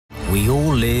We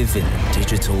all live in a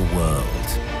digital world.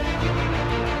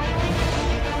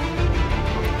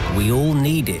 We all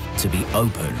need it to be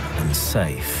open and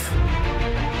safe.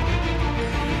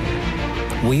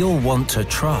 We all want to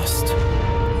trust.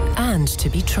 And to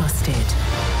be trusted.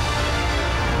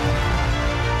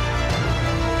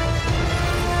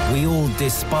 We all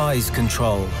despise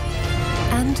control.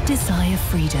 And desire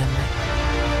freedom.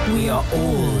 We are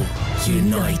all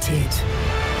united.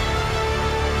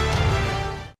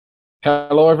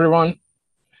 Hello, everyone.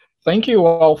 Thank you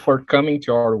all for coming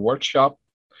to our workshop.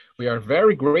 We are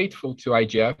very grateful to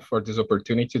IGF for this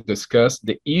opportunity to discuss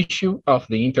the issue of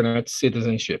the internet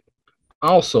citizenship.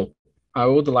 Also, I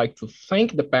would like to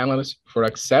thank the panelists for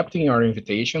accepting our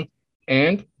invitation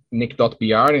and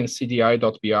nic.br and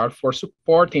cdi.br for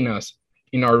supporting us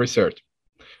in our research.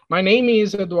 My name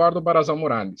is Eduardo Barazal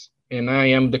Morales, and I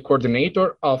am the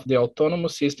coordinator of the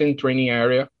Autonomous System Training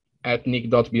Area at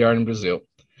nic.br in Brazil.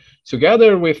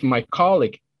 Together with my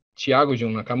colleague, Thiago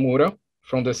Jun Nakamura,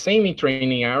 from the same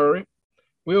training area,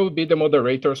 we will be the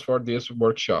moderators for this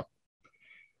workshop.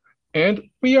 And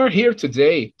we are here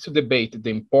today to debate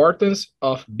the importance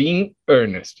of being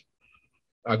earnest,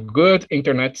 a good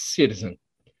internet citizen.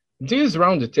 This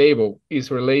roundtable is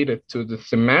related to the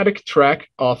thematic track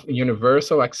of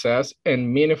universal access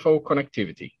and meaningful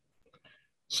connectivity.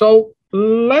 So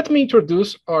let me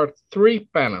introduce our three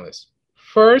panelists.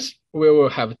 First, we will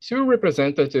have two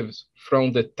representatives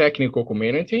from the technical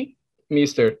community,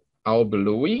 Mr.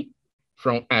 Albeloui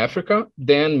from Africa,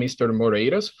 then Mr.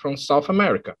 Moreiras from South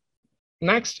America.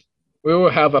 Next, we will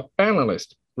have a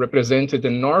panelist representing the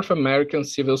North American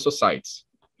civil society's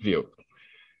view,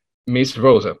 Ms.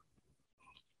 Rosa.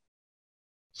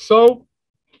 So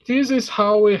this is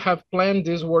how we have planned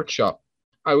this workshop.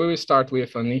 I will start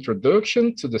with an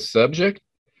introduction to the subject.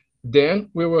 Then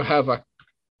we will have a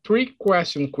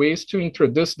three-question quiz to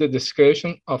introduce the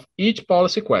discussion of each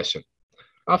policy question.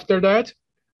 After that,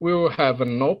 we will have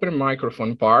an open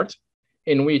microphone part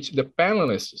in which the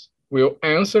panelists will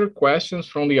answer questions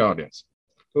from the audience.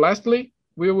 Lastly,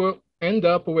 we will end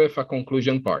up with a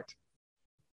conclusion part.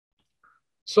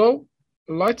 So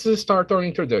let's start our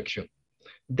introduction.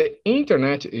 The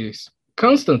internet is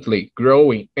constantly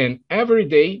growing and every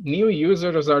day new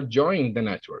users are joining the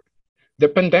network. The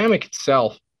pandemic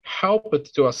itself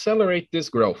helped to accelerate this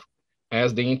growth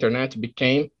as the internet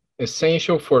became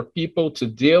essential for people to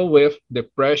deal with the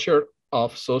pressure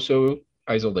of social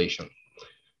isolation.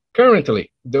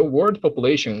 Currently, the world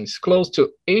population is close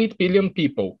to 8 billion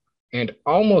people and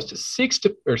almost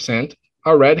 60%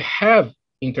 already have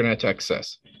internet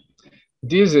access.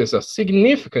 This is a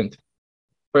significant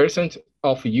percent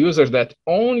of users that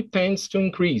only tends to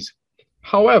increase.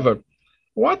 However,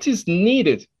 what is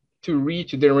needed to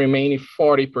reach the remaining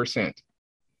 40%?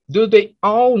 Do they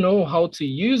all know how to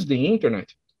use the internet?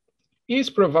 Is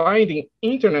providing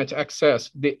internet access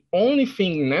the only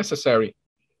thing necessary?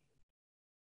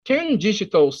 Can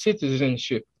digital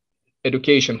citizenship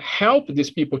education help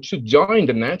these people to join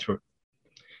the network?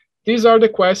 These are the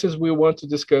questions we want to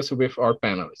discuss with our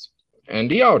panelists and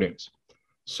the audience.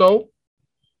 So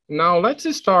now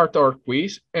let's start our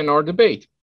quiz and our debate.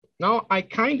 Now, I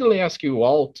kindly ask you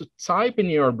all to type in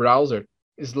your browser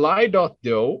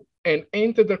slide.do and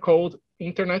enter the code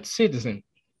Internet Citizen,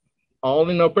 all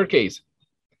in uppercase.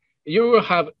 You will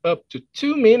have up to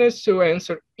 2 minutes to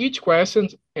answer each question,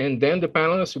 and then the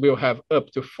panelists will have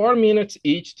up to 4 minutes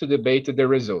each to debate the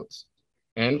results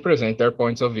and present their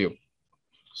points of view.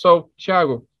 So,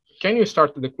 Thiago, can you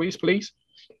start the quiz, please?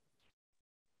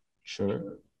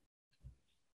 Sure.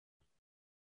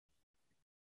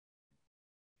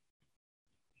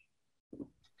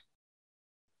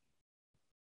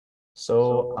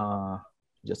 So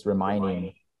just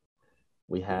reminding,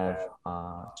 we have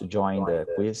to join the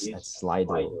quiz at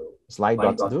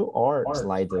slide.do or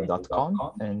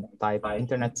slide.com and type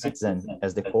Internet Citizen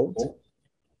as the code.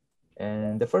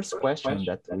 And the first question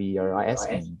that we are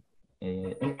asking,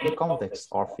 in the context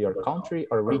of your country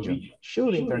or region,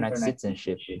 should internet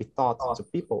citizenship be taught to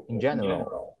people in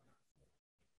general?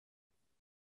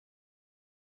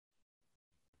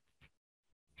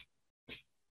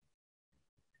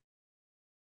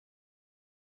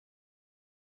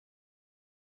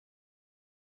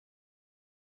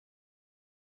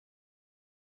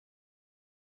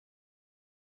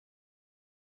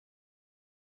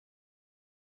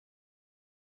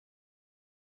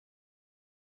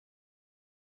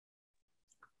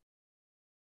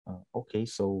 Okay,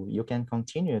 so you can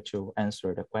continue to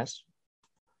answer the question.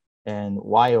 And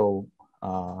while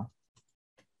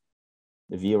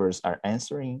the viewers are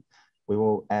answering, we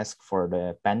will ask for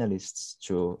the panelists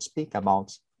to speak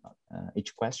about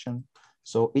each question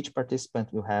So each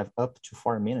participant will have up to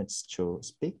 4 minutes to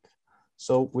speak.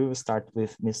 So we will start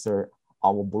with Mr.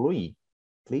 Awobului,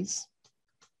 please.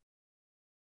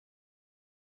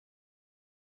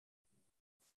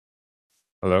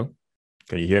 Hello,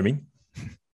 can you hear me?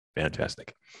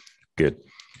 Fantastic, good.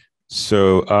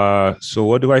 So, so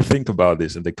what do I think about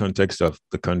this in the context of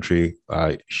the country?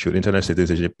 Should internet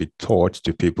citizenship be taught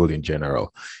to people in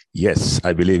general? Yes,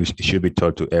 I believe it should be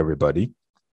taught to everybody,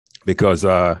 because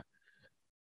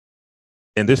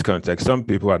in this context, some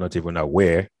people are not even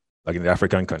aware, like in the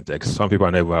African context, some people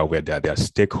are never aware that they are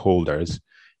stakeholders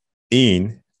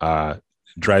in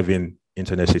driving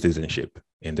internet citizenship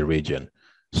in the region.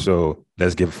 So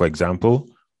let's give, for example,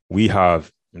 we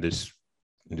have in this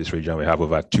region, we have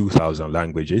over 2,000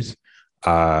 languages,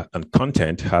 and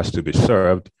content has to be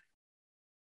served,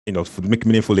 to make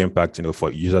meaningful impact,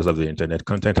 for users of the internet.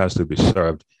 Content has to be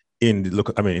served in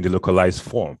the localized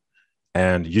form.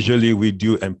 And usually we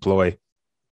do employ,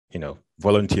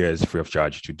 volunteers free of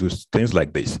charge to do things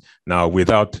like this. Now,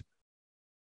 without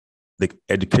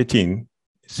educating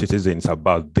citizens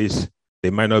about this, they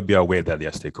might not be aware that they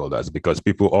are stakeholders, because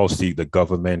people all see the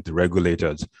government, the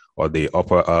regulators, or the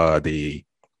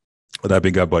other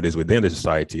bigger bodies within the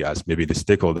society as maybe the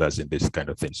stakeholders in this kind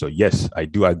of thing. So yes, I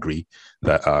do agree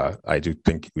that I do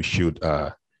think we should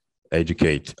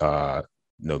educate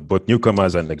both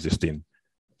newcomers and existing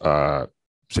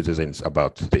citizens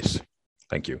about this.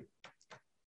 Thank you.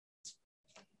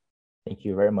 Thank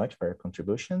you very much for your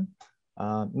contribution.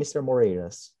 Mr.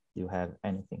 Moreiras, do you have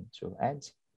anything to add?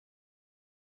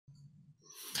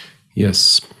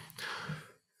 Yes.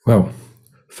 Well,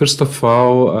 first of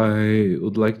all, I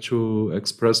would like to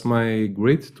express my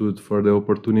gratitude for the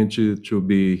opportunity to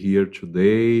be here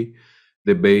today,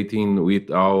 debating with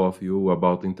all of you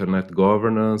about internet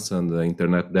governance and the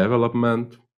internet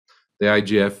development. The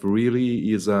IGF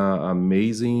really is an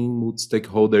amazing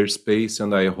multi-stakeholder space,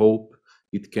 and I hope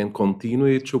it can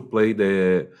continue to play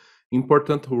the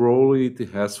important role it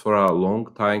has for a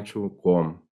long time to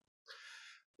come.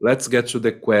 Let's get to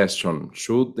the question.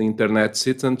 Should the internet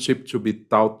citizenship to be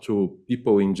taught to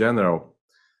people in general?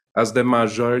 As the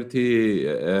majority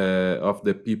of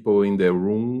the people in the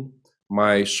room,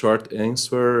 my short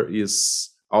answer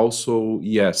is also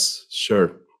yes,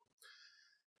 sure.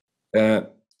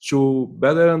 To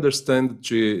better understand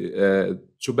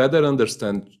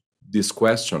this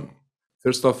question,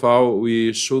 first of all,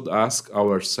 we should ask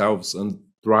ourselves and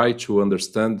try to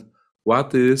understand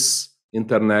what is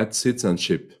internet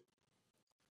citizenship.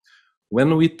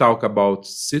 When we talk about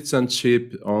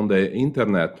citizenship on the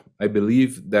internet, I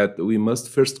believe that we must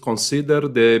first consider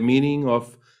the meaning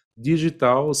of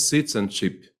digital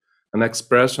citizenship, an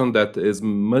expression that is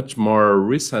much more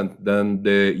recent than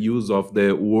the use of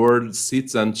the word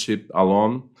citizenship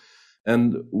alone,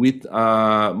 and with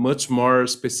a much more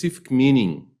specific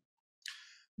meaning.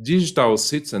 Digital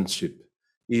citizenship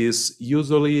is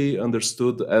usually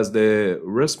understood as the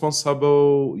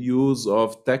responsible use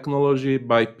of technology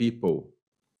by people.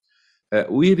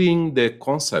 Within the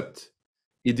concept,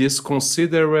 it is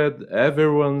considered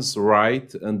everyone's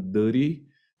right and duty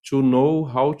to know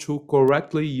how to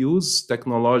correctly use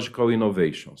technological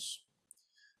innovations.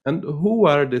 And who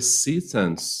are the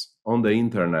citizens on the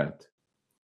internet?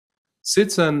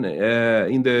 Citizen,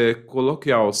 in the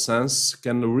colloquial sense,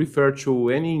 can refer to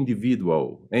any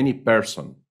individual, any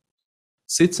person.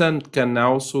 Citizen can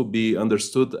also be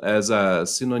understood as a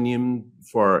synonym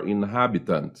for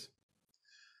inhabitant.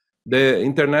 The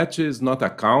internet is not a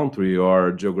country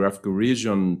or geographical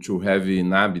region to have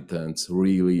inhabitants,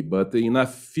 really, but in a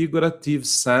figurative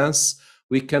sense,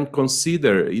 we can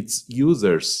consider its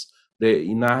users the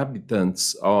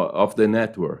inhabitants of the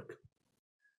network.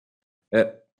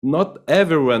 Not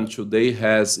everyone today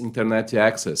has internet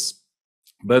access,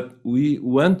 but we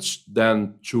want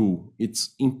them to.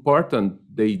 It's important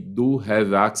they do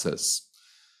have access,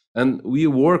 and we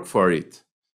work for it.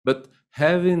 But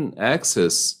having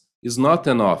access is not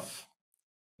enough.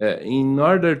 In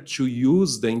order to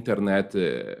use the internet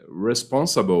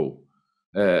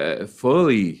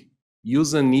fully,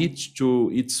 user needs to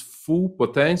its full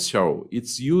potential.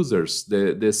 Its users,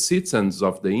 the citizens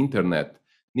of the internet,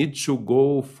 need to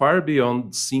go far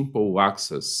beyond simple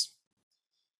access.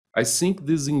 I think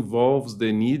this involves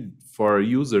the need for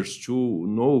users to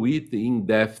know it in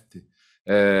depth.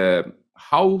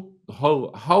 How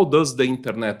does the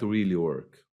internet really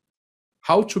work?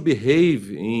 How to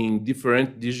behave in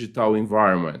different digital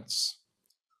environments?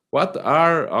 What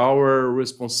are our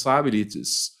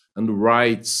responsibilities and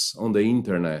rights on the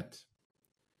internet?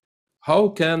 How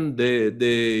can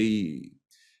they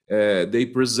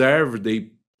preserve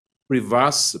the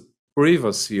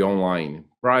privacy online,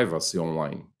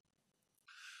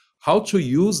 how to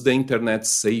use the internet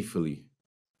safely,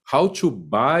 how to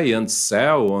buy and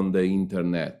sell on the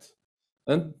internet,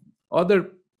 and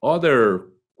other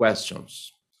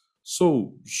questions.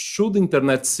 So, should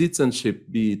internet citizenship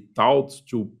be taught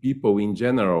to people in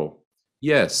general?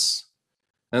 Yes.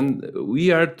 And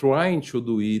we are trying to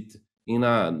do it in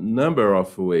a number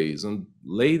of ways. And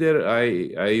later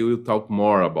I will talk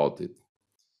more about it.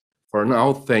 For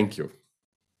now, thank you.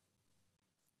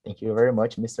 Thank you very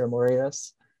much, Mr.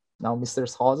 Moreiras. Now, Mr.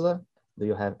 Rosa, do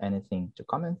you have anything to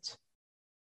comment?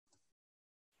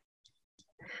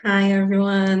 Hi,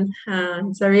 everyone.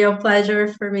 It's a real pleasure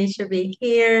for me to be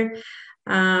here.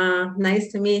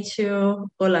 Nice to meet you,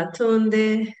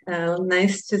 Olatunde.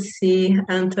 Nice to see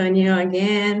Antonio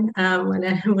again.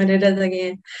 Moreiras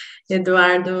again,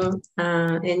 Eduardo,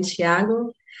 and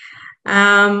Thiago.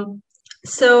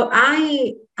 So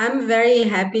I'm very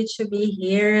happy to be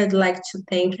here. I'd like to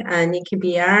thank Nikki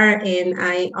BR, and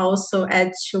I also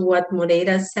add to what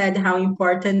Moreira said, how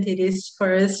important it is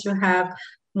for us to have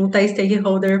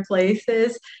multi-stakeholder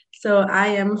places. So I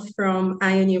am from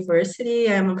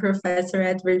University. I'm a professor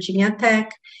at Virginia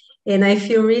Tech. And I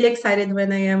feel really excited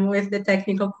when I am with the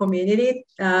technical community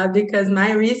because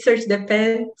my research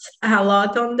depends a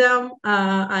lot on them.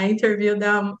 I interview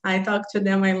them, I talk to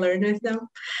them, I learn with them.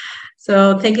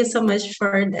 So thank you so much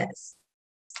for this.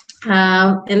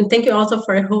 And thank you also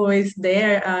for who is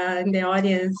there in the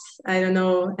audience, I don't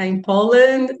know, in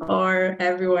Poland or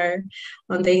everywhere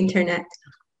on the internet.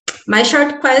 My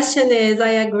short question is,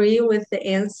 I agree with the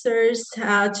answers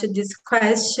to this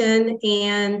question,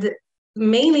 and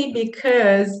mainly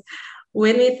because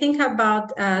when we think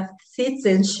about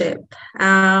citizenship,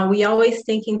 we always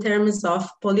think in terms of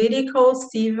political,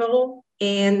 civil,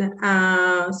 and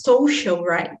social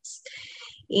rights.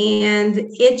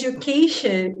 And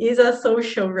education is a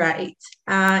social right.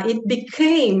 It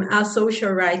became a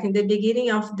social right in the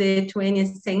beginning of the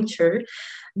 20th century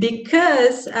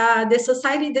because the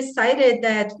society decided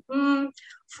that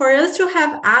for us to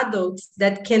have adults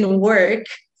that can work,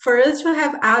 for us to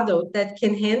have adults that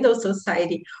can handle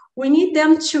society, we need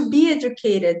them to be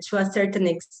educated to a certain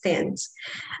extent.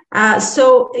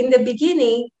 So in the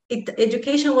beginning,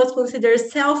 education was considered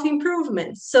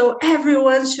self-improvement. So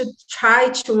everyone should try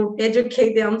to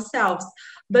educate themselves.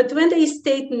 But when the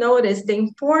state noticed the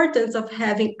importance of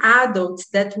having adults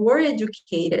that were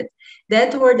educated,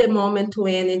 that were the moment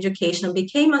when education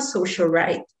became a social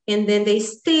right. And then the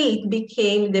state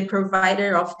became the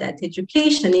provider of that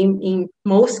education in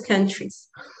most countries.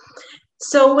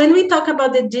 So when we talk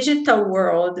about the digital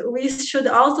world, we should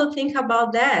also think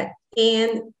about that.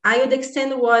 And I would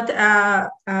extend what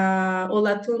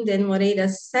Olatunde and Moreira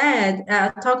said,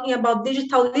 talking about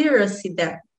digital literacy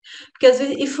there. Because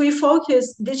if we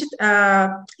focus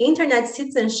internet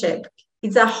citizenship,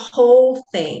 it's a whole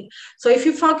thing. So if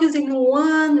you focus in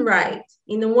one right,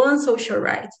 in one social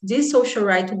right, this social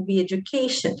right would be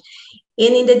education.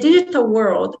 And in the digital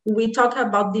world, we talk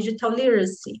about digital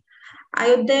literacy.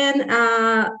 I would then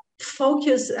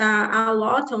focus a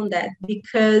lot on that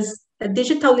because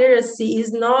digital literacy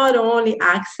is not only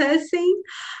accessing.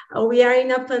 We are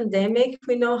in a pandemic.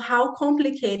 We know how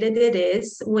complicated it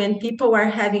is when people are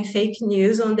having fake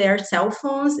news on their cell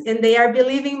phones and they are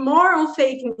believing more on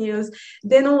fake news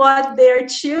than what their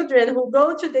children who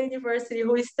go to the university,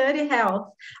 who study health,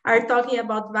 are talking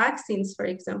about vaccines, for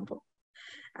example.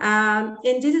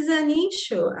 And this is an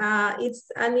issue.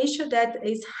 It's an issue that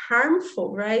is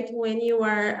harmful, right? When you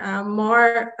are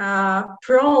more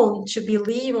prone to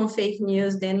believe on fake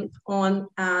news than on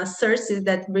sources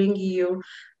that bring you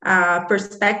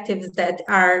perspectives that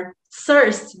are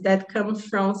sourced, that come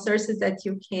from sources that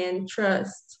you can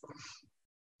trust.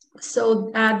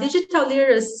 So digital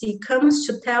literacy comes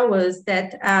to tell us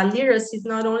that literacy is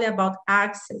not only about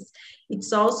access,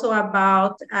 it's also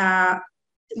about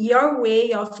your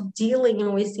way of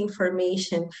dealing with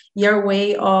information, your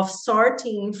way of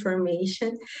sorting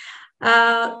information.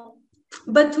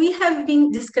 But we have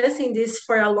been discussing this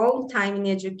for a long time in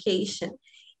education.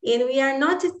 And we are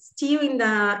not still in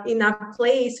a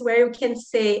place where you can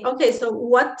say, okay, so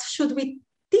what should we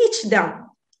teach them?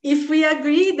 If we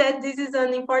agree that this is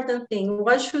an important thing,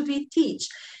 what should we teach?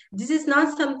 This is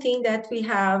not something that we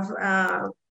have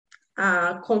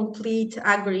complete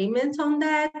agreement on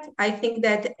that. I think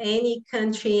that any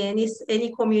country,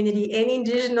 any community, any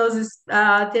indigenous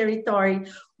territory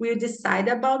will decide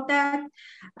about that.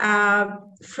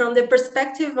 From the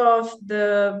perspective of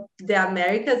the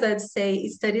Americas, I'd say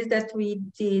studies that we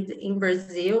did in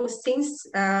Brazil since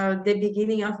the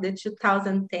beginning of the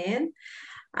 2010,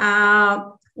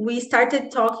 we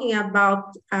started talking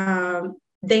about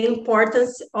the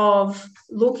importance of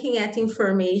looking at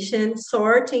information,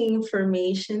 sorting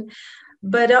information.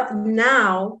 But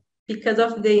now, because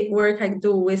of the work I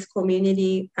do with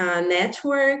community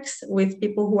networks, with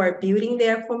people who are building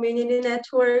their community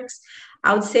networks,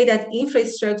 I would say that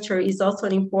infrastructure is also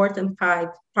an important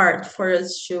part for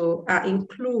us to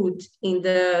include in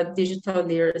the digital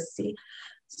literacy.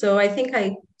 So I think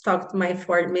I talked my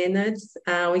 4 minutes.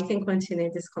 We can continue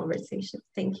this conversation.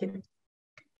 Thank you.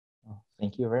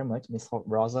 Thank you very much, Ms.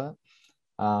 Rosa.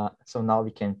 So now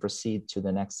we can proceed to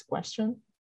the next question.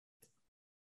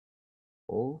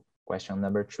 Oh, question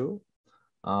number 2.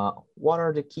 What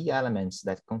are the key elements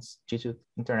that constitute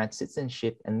internet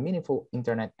citizenship and meaningful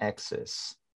internet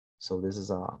access? So this is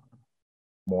a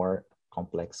more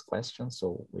complex question,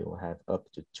 so we will have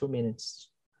up to 2 minutes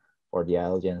for the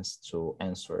audience to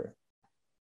answer.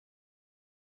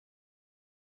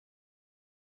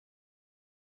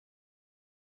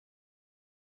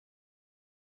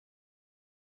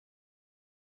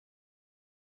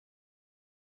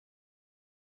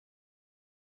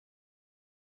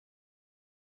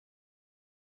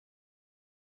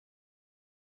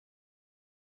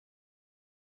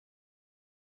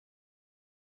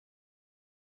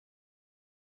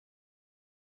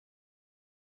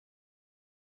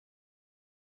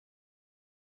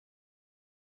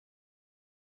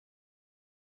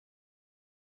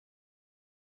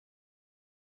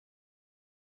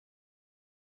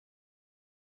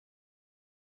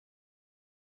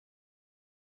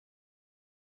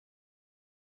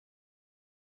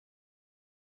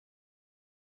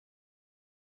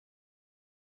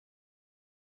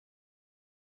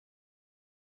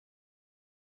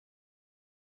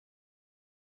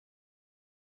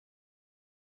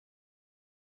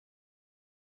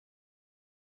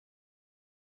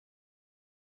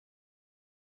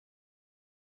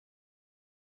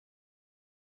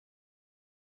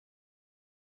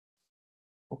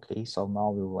 Okay, so now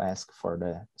we will ask for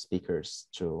the speakers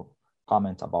to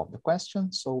comment about the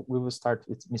question. So we will start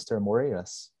with Mr.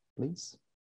 Moreiras, please.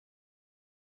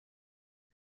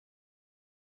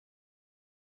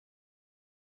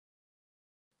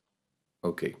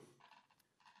 Okay.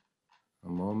 A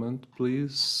moment,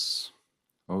 please.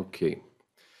 Okay.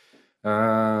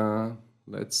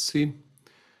 Let's see.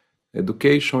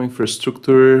 Education,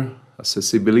 infrastructure,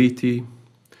 accessibility.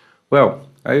 Well,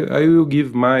 I will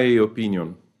give my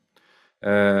opinion.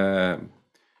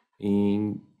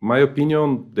 In my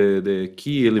opinion, the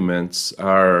key elements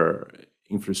are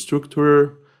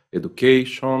infrastructure,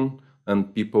 education,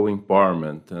 and people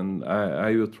empowerment, and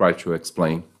I will try to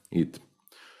explain it.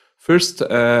 First,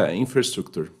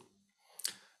 infrastructure.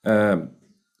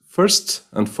 First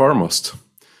and foremost,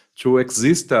 to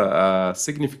exist a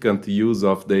significant use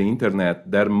of the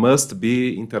internet, there must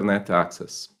be internet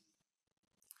access.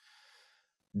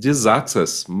 This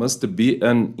access must be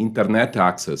an internet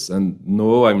access. And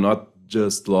no, I'm not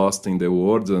just lost in the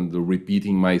words and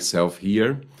repeating myself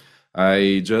here.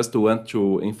 I just want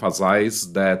to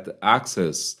emphasize that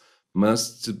access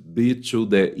must be to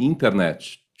the internet,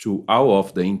 to all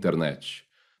of the internet,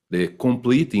 the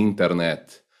complete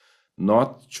internet,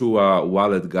 not to a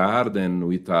walled garden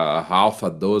with a half a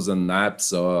dozen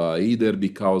apps, either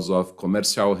because of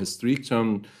commercial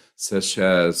restriction, such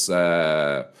as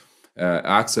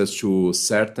access to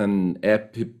certain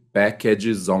app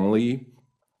packages only,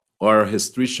 or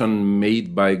restriction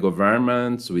made by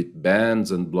governments with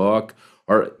bans and block,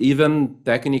 or even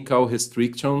technical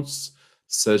restrictions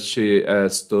such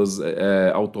as those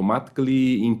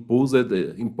automatically imposed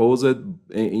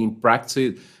in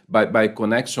practice by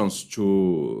connections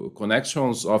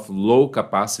of low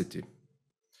capacity.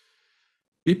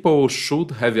 People should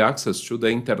have access to the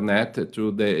internet,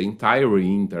 to the entire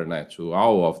internet, to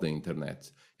all of the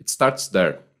internet. It starts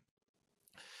there.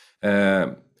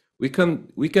 We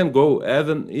can go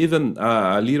even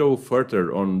a little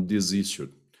further on this issue.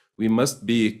 We must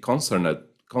be concerned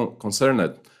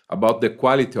about the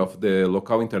quality of the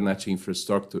local internet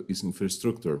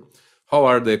infrastructure. How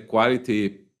are the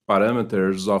quality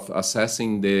parameters of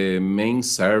assessing the main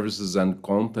services and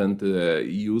content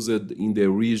used in the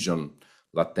region?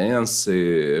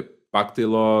 Latency, packet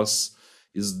loss,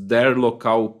 is there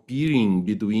local peering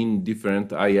between different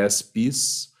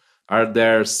ISPs? Are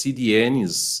there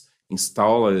CDNs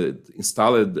installed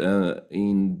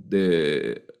in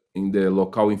the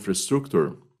local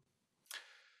infrastructure?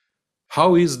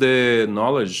 How is the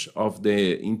knowledge of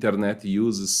the internet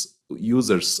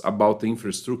users about the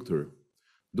infrastructure?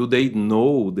 Do they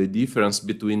know the difference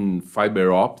between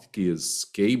fiber optics,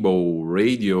 cable,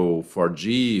 radio,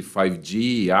 4G,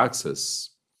 5G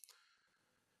access?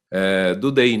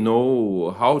 Do they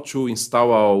know how to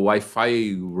install a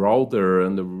Wi-Fi router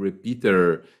and a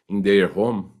repeater in their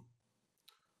home?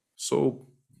 So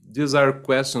these are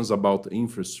questions about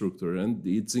infrastructure, and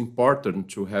it's important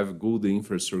to have good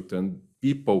infrastructure and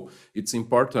people. It's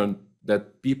important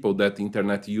that people, that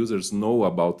internet users know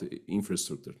about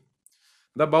infrastructure.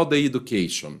 And about the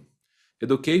education.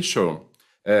 Education,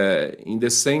 in the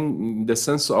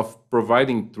sense of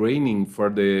providing training for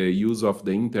the use of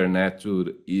the internet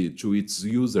to its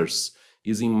users,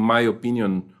 is, in my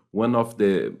opinion, one of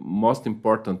the most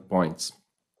important points.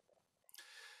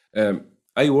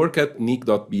 I work at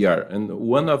nick.br, and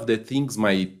one of the things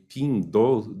my team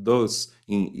does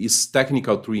is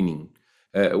technical training.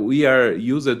 We are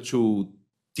used to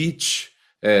teach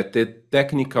the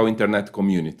technical internet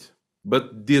community,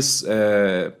 but this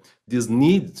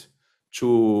need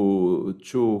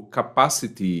to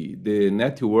capacity the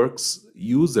networks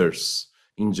users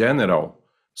in general,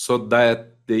 so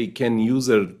that they can use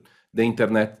the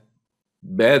internet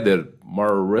better,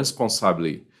 more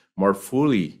responsibly, more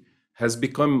fully, has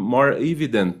become more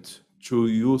evident to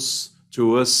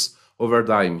us over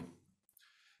time.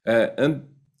 And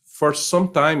for some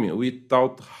time, we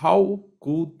thought, how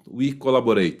could we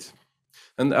collaborate?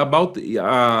 And about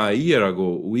a year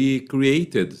ago, we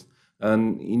created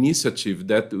an initiative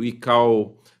that we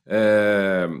call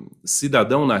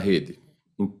Cidadão na Rede,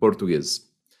 in Portuguese.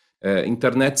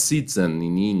 Internet Citizen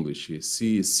in English,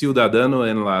 Ciudadano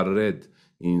en la Red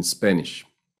in Spanish.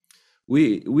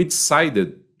 We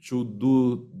decided to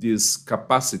do this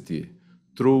capacity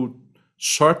through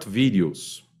short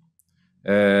videos,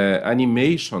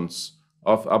 animations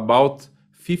of about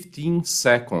 15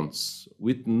 seconds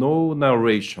with no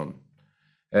narration,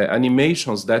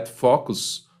 animations that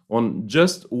focus on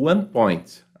just one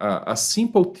point, a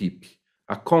simple tip,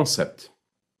 a concept.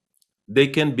 They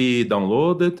can be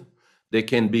downloaded, they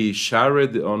can be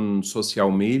shared on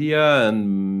social media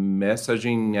and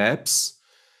messaging apps.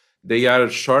 They are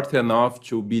short enough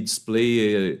to be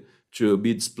displayed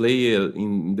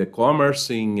in the commerce,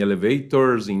 in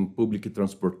elevators, in public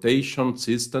transportation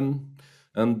system,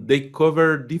 and they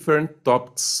cover different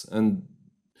topics, and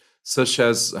such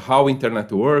as how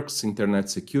internet works, internet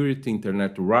security,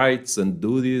 internet rights and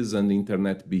duties, and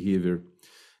internet behavior.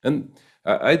 And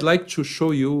I'd like to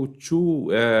show you two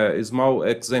small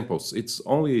examples. It's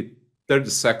only 30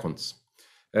 seconds.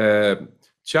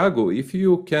 Thiago, if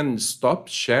you can stop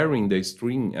sharing the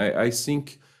screen, I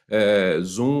think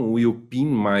Zoom will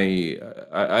pin my,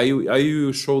 I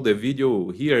will show the video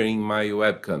here in my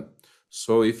webcam.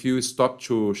 So if you stop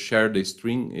to share the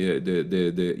screen,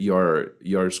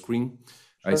 your screen,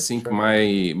 sure, I think sure.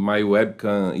 my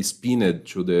webcam is pinned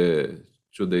to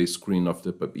the screen of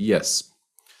the puppy. Yes.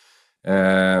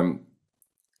 And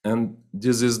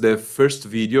this is the first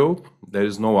video. There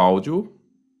is no audio,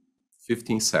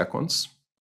 15 seconds.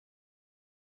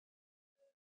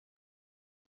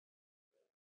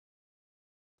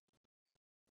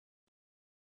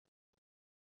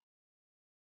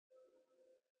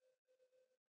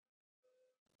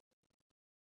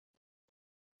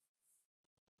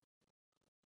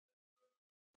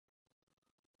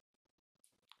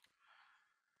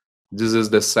 This is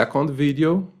the second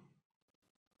video.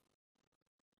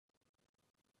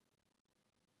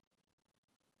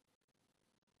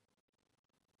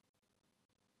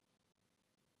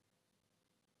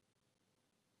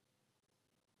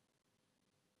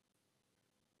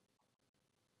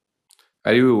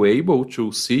 Are you able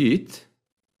to see it?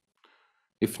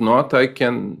 If not, I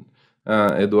can.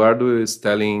 Eduardo is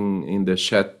telling in the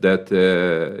chat that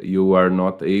you are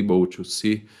not able to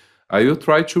see. I will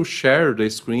try to share the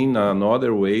screen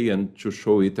another way and to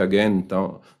show it again.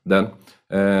 Then,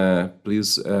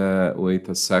 please wait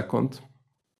a second.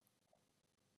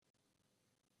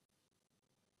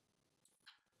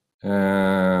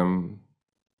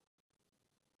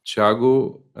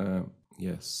 Thiago,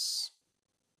 yes.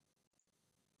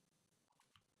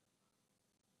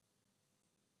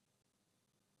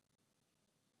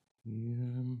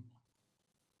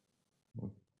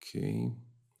 Okay.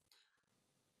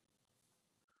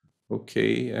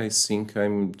 Okay, I think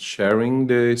I'm sharing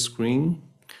the screen.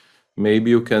 Maybe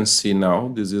you can see now.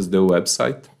 This is the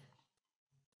website.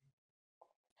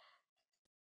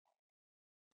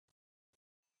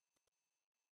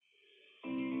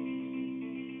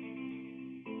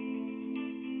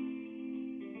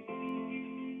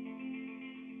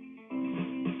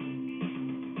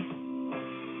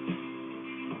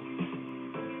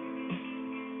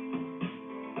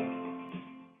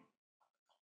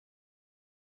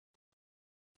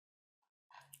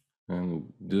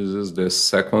 And this is the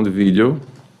second video.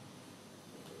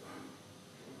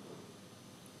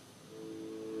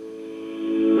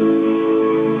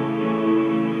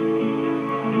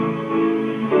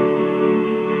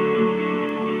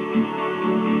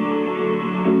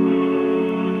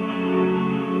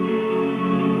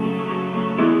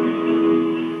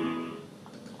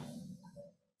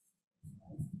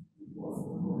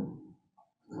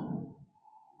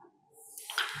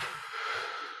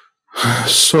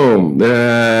 So,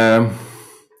 the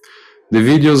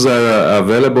videos are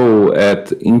available at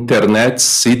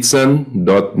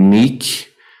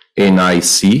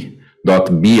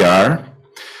internetcitizen.nic.br.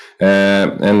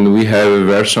 And we have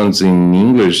versions in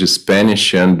English,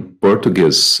 Spanish, and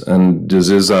Portuguese. And this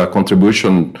is a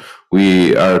contribution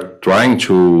we are trying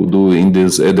to do in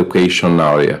this education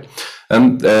area.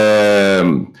 And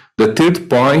the third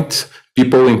point,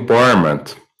 people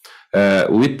empowerment.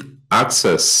 With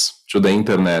access to the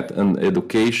internet and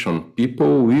education,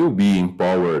 people will be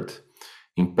empowered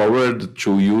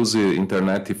to use the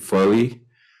internet fully,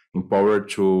 empowered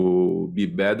to be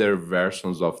better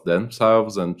versions of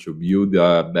themselves and to build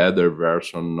a better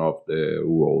version of the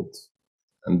world.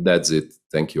 And that's it.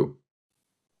 Thank you.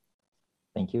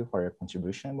 Thank you for your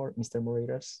contribution, Mr.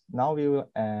 Moreiras. Now we will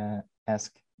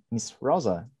ask Ms.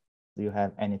 Rosa, do you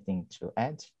have anything to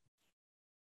add?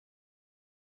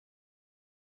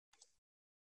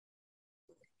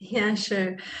 Yeah,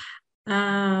 sure.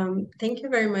 Thank you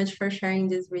very much for sharing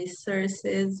these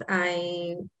resources.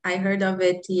 I heard of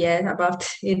it about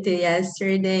it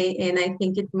yesterday, and I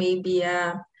think it may be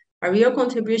a real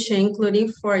contribution,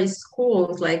 including for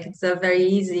schools. Like it's a very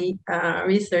easy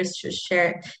resource to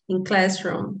share in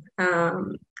classroom. I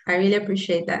really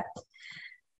appreciate that.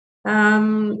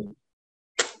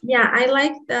 Yeah, I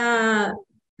like the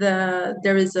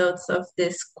results of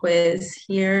this quiz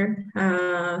here.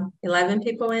 11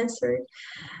 people answered.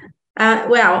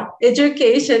 Well,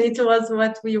 education, it was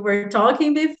what we were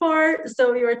talking before.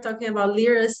 So we were talking about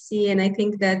literacy, and I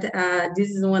think that this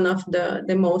is one of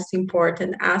the most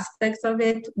important aspects of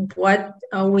it, what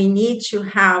we need to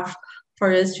have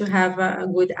for us to have a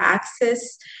good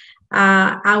access.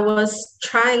 I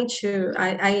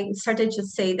started to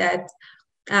say that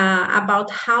about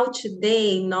how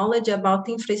today knowledge about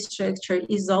infrastructure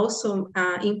is also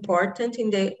important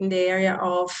in the area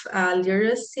of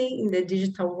literacy in the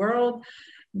digital world,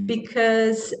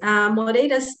 because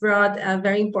Moreiras brought a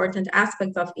very important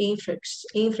aspect of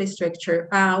infrastructure.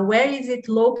 Where is it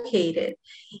located?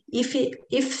 If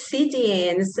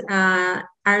CDNs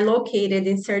are located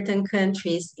in certain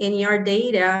countries and your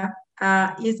data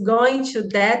is going to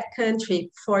that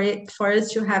country for us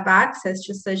to have access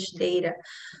to such data.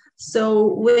 So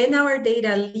when our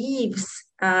data leaves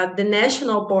the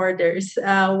national borders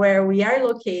where we are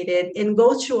located and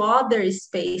go to other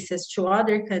spaces, to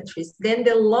other countries, then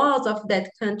the laws of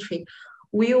that country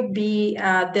will be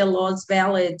the laws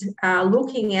valid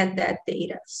looking at that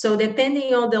data. So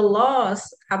depending on the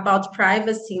laws about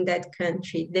privacy in that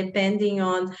country, depending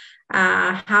on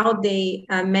how they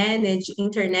manage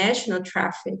international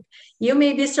traffic, you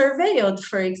may be surveilled,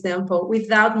 for example,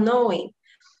 without knowing.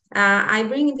 I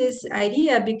bring this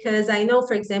idea because I know,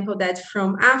 for example, that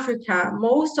from Africa,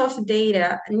 most of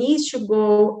data needs to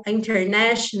go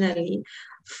internationally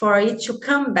for it to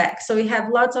come back. So we have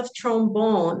lots of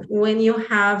trombone when you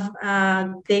have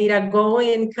data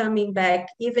going and coming back,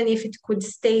 even if it could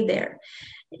stay there.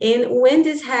 And when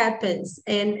this happens,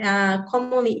 and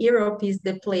commonly Europe is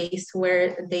the place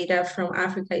where data from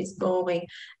Africa is going,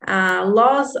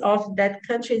 laws of that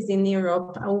countries in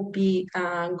Europe will be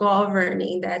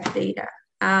governing that data.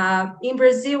 In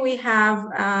Brazil, we have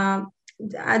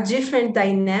a different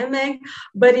dynamic,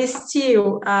 but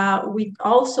still, we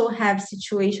also have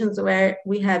situations where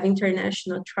we have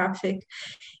international traffic.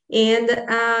 And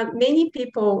many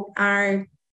people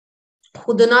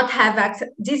who do not have access.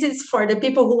 This is for the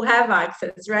people who have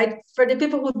access, right? For the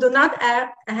people who do not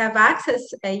have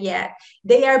access yet,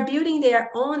 they are building their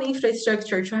own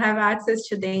infrastructure to have access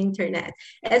to the internet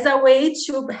as a way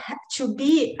to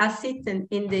be a citizen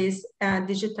in this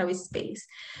digital space.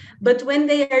 But when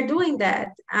they are doing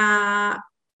that,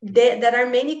 there are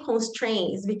many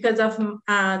constraints because of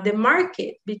the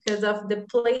market, because of the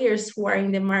players who are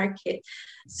in the market.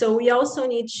 So we also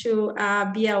need to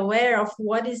be aware of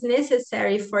what is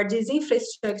necessary for this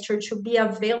infrastructure to be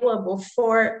available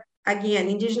for, again,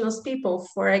 indigenous people,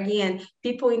 for, again,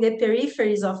 people in the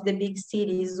peripheries of the big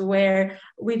cities where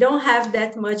we don't have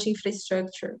that much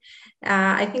infrastructure.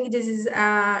 I think this is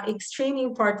extremely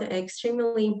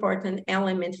important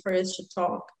element for us to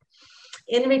talk.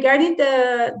 And regarding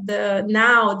the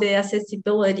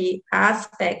accessibility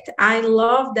aspect, I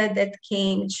love that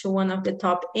came to one of the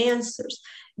top answers,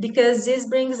 because this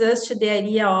brings us to the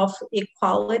idea of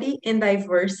equality and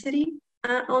diversity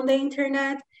on the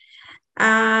internet.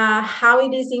 How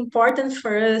it is important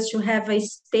for us to have a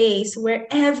space where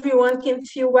everyone can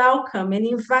feel welcome and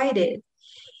invited.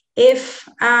 If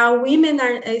women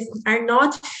are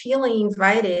not feeling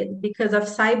invited because of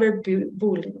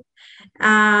cyberbullying,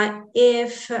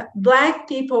 if Black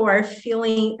people are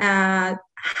feeling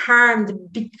harmed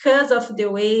because of the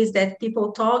ways that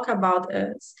people talk about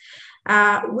us,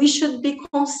 we should be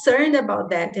concerned about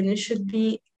that, and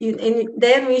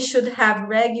then we should have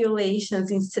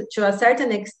regulations to a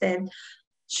certain extent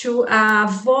to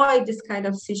avoid this kind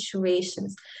of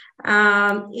situations.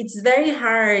 It's very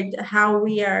hard how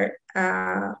we are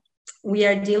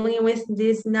dealing with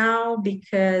this now,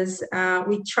 because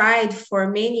we tried for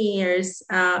many years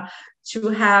to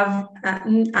have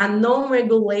a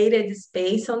non-regulated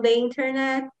space on the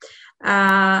internet.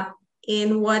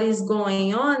 And what is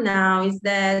going on now is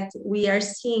that we are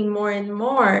seeing more and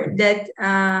more that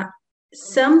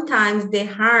sometimes the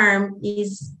harm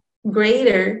is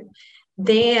greater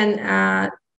than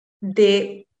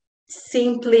the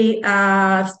simply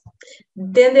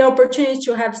then the opportunity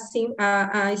to have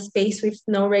a space with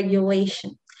no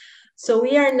regulation. So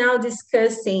we are now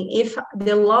discussing if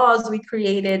the laws we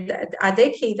created a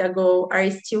decade ago are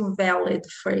still valid,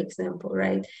 for example,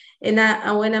 right? And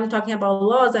when I'm talking about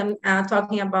laws, I'm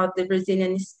talking about the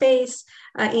Brazilian space.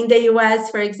 In the US,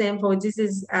 for example, this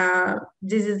is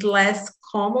less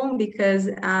common because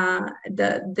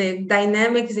the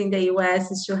dynamics in the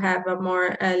US is to have a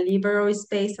more liberal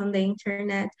space on the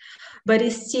internet.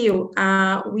 But still,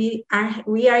 we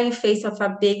are in face of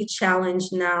a big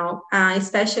challenge now,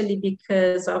 especially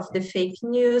because of the fake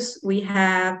news. We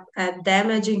have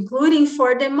damage, including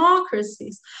for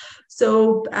democracies.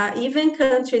 So even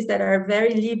countries that are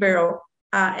very liberal,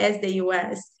 as the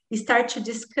US, start to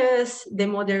discuss the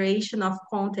moderation of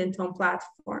content on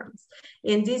platforms.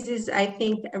 And this is, I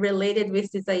think, related with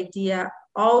this idea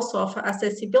also of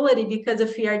accessibility, because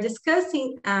if we are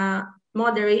discussing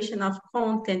moderation of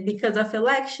content because of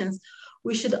elections,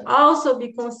 we should also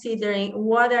be considering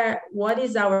what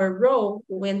is our role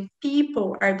when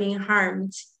people are being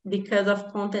harmed because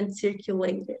of content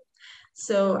circulated.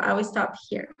 So I will stop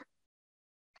here.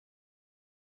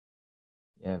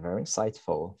 Yeah, very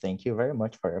insightful. Thank you very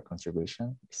much for your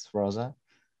contribution, Ms. Rosa.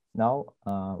 Now,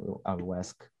 I will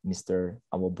ask Mr.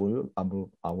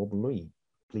 Awobului,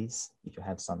 please, if you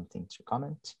have something to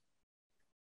comment.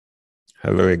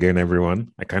 Hello again,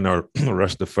 everyone. I kind of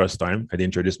rushed the first time. I didn't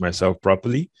introduce myself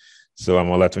properly. So I'm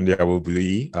Olatunde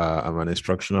Awobului. I'm an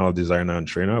instructional designer and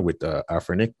trainer with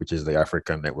AFRINIC, which is the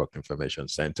African Network Information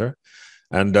Center.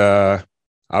 And I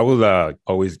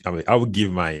will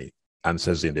give my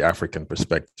answers in the African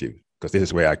perspective, because this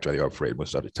is where I actually operate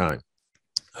most of the time.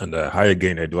 And hi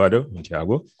again, Eduardo and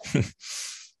Thiago.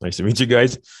 Nice to meet you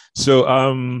guys. So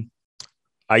in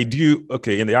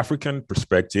the African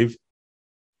perspective,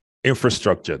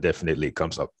 infrastructure definitely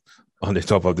comes up on the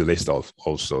top of the list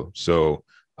also. So,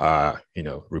 there are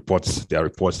reports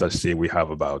that say we have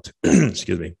about,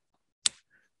 excuse me,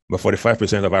 but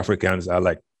 45% of Africans are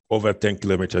like over 10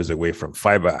 kilometers away from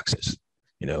fiber access.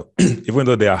 Even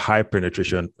though there are high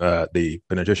penetration, the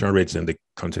penetration rates in the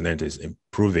continent is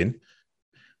improving.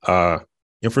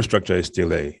 Infrastructure is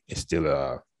still an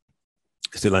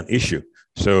issue.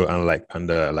 So, like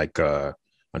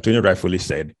Antonio rightfully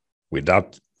said,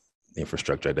 without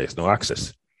infrastructure, there is no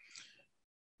access.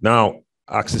 Now,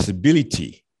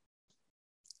 accessibility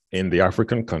in the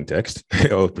African context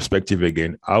or perspective,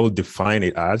 again, I will define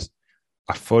it as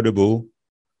affordable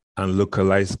and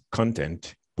localized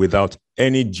content without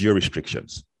any geo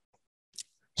restrictions.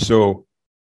 So,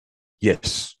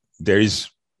 yes, there is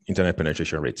internet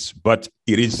penetration rates, but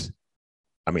it is,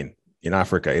 in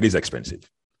Africa, it is expensive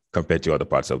compared to other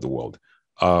parts of the world.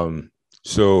 And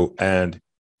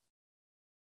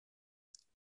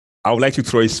I would like to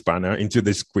throw a spanner into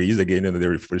this quiz again, and the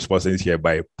responses here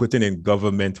by putting in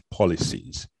government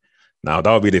policies. Now,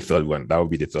 that would be the third one. That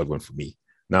would be the third one for me.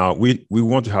 Now, we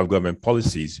want to have government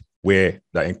policies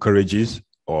that encourages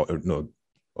or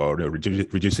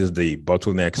reduces the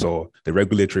bottlenecks or the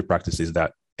regulatory practices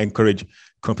that encourage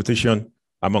competition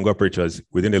among operators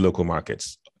within the local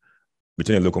markets,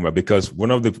 because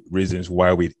one of the reasons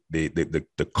why the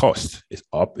cost is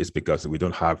up is because we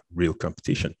don't have real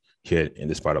competition here in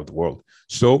this part of the world.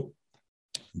 So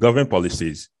government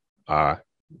policies are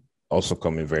also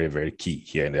coming very, very key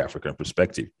here in the African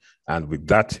perspective. And with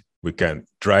that, we can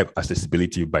drive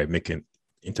accessibility by making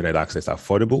internet access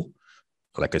affordable.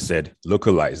 Like I said,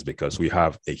 localized, because we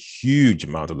have a huge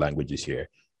amount of languages here,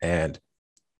 and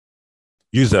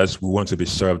users will want to be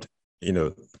served,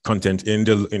 content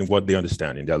in what they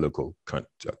understand in their local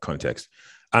context.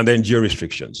 And then geo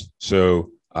restrictions.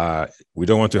 So we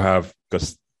don't want to have,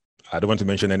 because I don't want to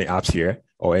mention any apps here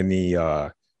or any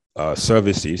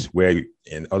services where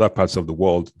in other parts of the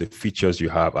world, the features you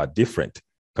have are different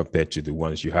compared to the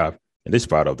ones you have in this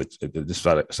part of this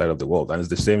side of the world. And it's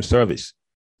the same service.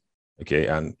 Okay.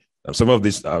 And Some of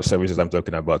these services I'm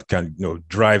talking about can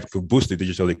could boost the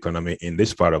digital economy in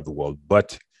this part of the world,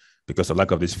 but because of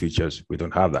lack of these features, we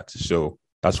don't have that. So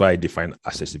that's why I define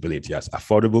accessibility as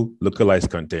affordable,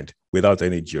 localized content without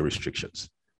any geo restrictions.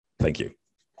 Thank you.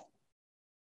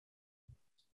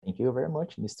 Thank you very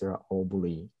much, Mr.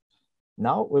 Obuli.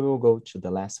 Now we will go to the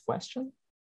last question.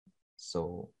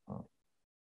 So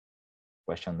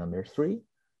question number 3,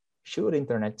 should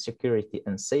internet security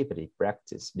and safety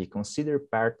practice be considered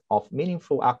part of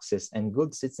meaningful access and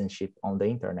good citizenship on the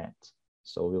internet?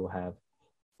 So we'll have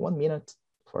 1 minute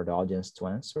for the audience to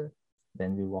answer,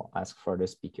 then we will ask for the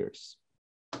speakers.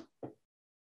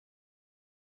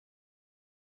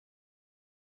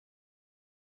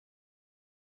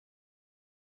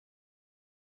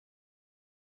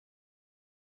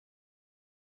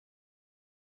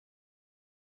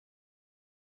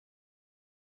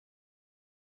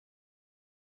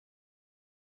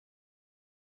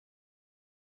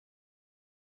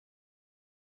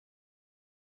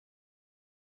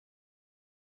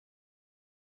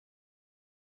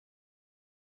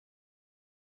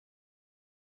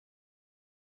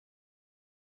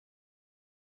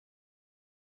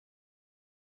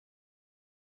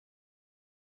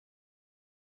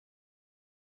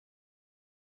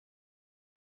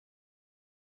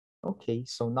 Okay,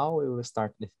 so now we will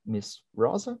start with Ms.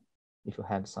 Rosa, if you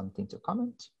have something to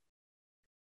comment.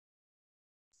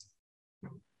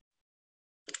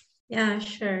 Yeah,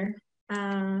 sure.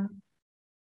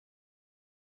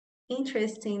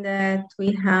 Interesting that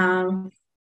we have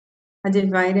a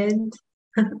divided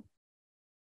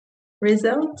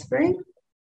result, right?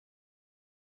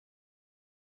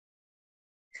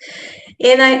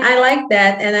 And I like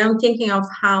that, and I'm thinking of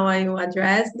how I will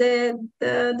address the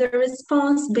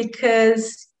response,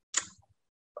 because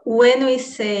when we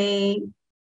say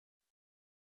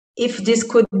if this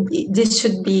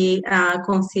should be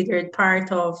considered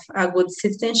part of a good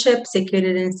citizenship,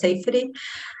 security and safety,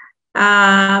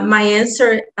 my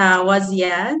answer was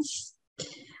yes.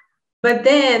 But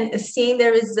then seeing the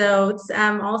results,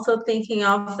 I'm also thinking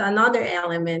of another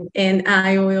element, and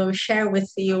I will share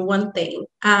with you one thing,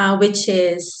 which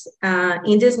is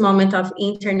in this moment of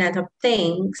Internet of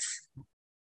Things,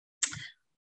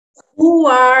 who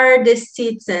are the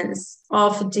citizens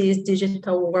of this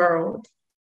digital world?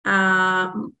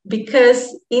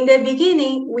 Because in the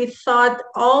beginning, we thought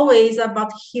always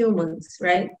about humans,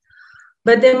 right?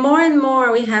 But the more and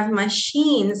more we have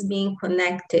machines being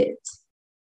connected,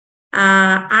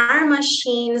 are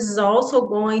machines also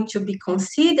going to be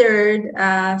considered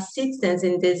citizens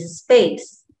in this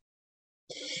space?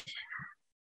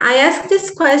 I ask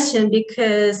this question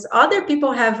because other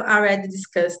people have already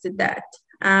discussed that.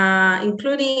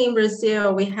 Including in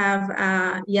Brazil, we have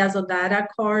Yazodara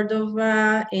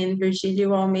Cordova and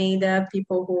Virgilio Almeida,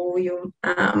 people who you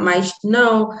might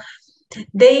know.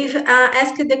 They've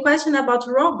asked the question about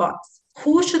robots.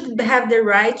 Who should have the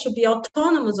right to be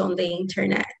autonomous on the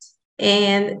internet?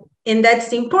 And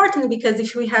that's important because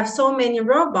if we have so many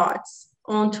robots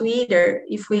on Twitter,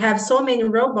 if we have so many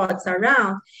robots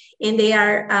around, and they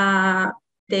are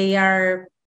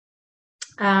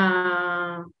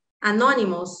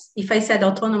anonymous. If I said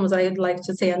autonomous, I would like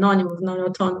to say anonymous, not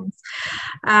autonomous.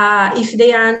 If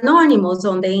they are anonymous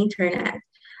on the internet,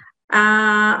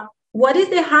 what is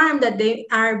the harm that they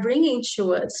are bringing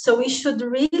to us? So we should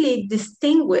really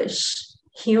distinguish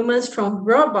humans from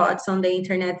robots on the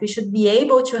internet. We should be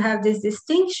able to have this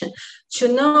distinction, to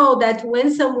know that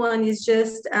when someone is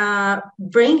just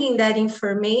bringing that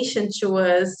information to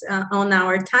us on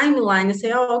our timeline and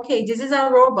say, oh, okay, this is a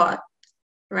robot,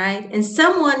 right? And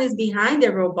someone is behind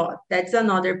the robot. That's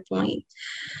another point.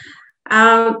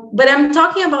 But I'm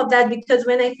talking about that because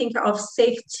when I think of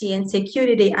safety and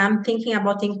security, I'm thinking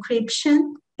about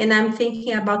encryption and I'm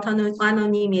thinking about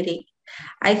anonymity.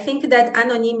 I think that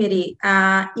anonymity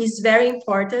is very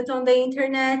important on the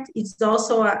internet. It's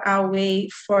also a way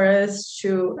for us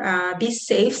to be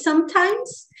safe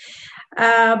sometimes.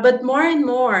 But more and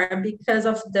more, because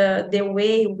of the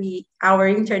way our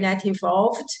internet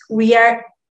evolved,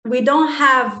 we don't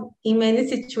have in many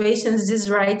situations this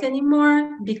right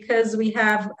anymore because we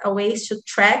have a ways to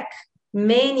track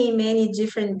many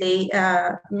different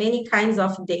data, many kinds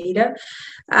of data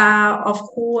of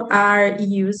who are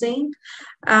using.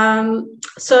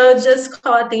 So just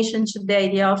call attention to the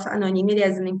idea of anonymity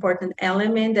as an important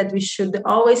element that we should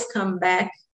always come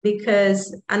back,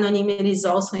 because anonymity is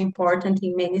also important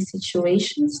in many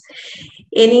situations.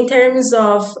 And in terms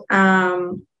of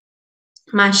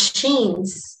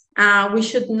machines, we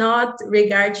should not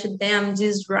regard to them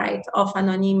this right of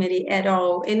anonymity at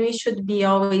all, and we should be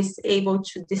always able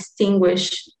to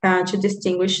distinguish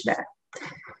that.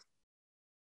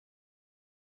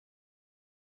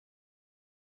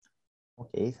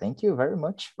 Okay, thank you very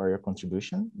much for your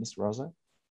contribution, Ms. Rosa.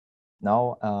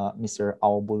 Now, Mr.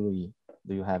 Albului,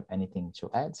 do you have anything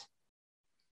to add?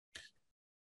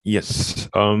 Yes.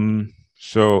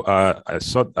 So I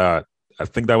saw. I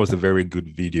think that was a very good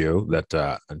video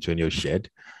that Antonio shared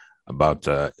about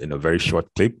in a very short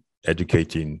clip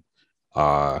educating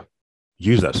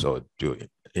users or to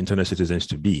internet citizens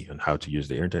to be and how to use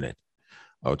the internet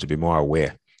or to be more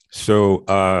aware. So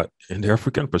in the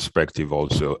African perspective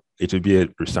also, it would be a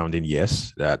resounding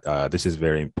yes that this is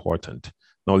very important,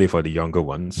 not only for the younger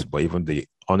ones, but even the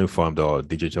uninformed or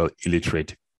digital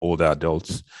illiterate older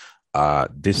adults.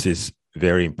 This is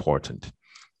very important.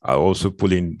 I also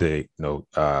pull in the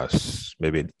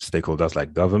maybe stakeholders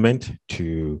like government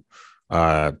to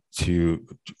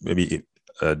maybe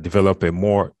develop a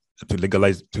more to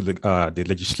legalize the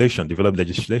legislation, develop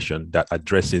legislation that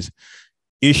addresses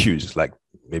issues like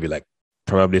maybe like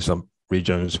probably some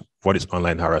regions. What is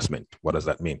online harassment? What does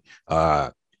that mean?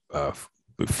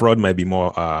 Fraud might be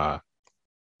more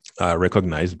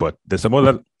recognized, but there's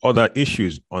some other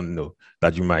issues on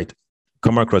that you might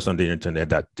come across on the internet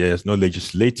that there's no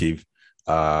legislative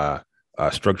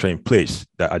structure in place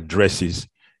that addresses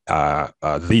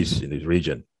these in this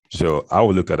region. So I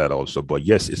will look at that also. But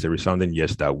yes, it's a resounding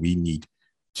yes that we need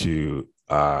to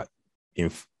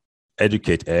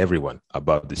educate everyone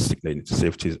about the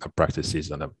safety practices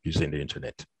and using the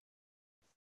internet.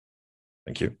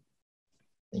 Thank you.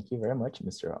 Thank you very much,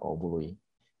 Mr. Albului.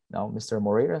 Now, Mr.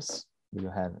 Moreiras, do you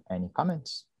have any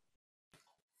comments?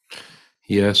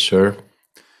 Yeah, sure.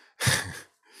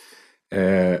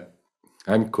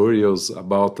 I'm curious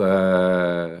about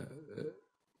the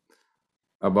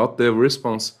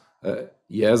response.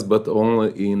 Yes, but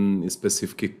only in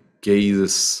specific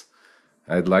cases.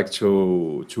 I'd like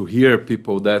to hear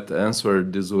people that answer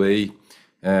this way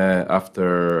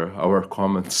after our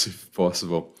comments, if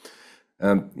possible.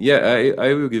 And yeah,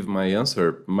 I will give my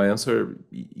answer. My answer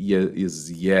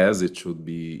is yes, it should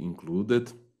be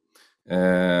included.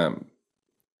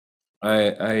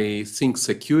 I think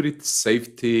security,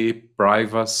 safety,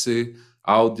 privacy,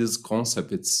 all these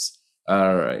concepts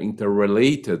are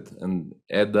interrelated and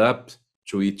add up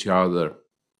to each other.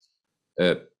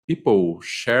 People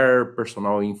share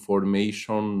personal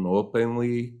information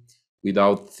openly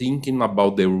without thinking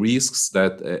about the risks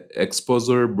that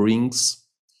exposure brings.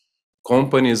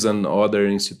 Companies and other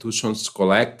institutions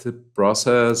collect,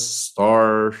 process,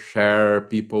 store, share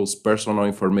people's personal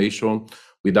information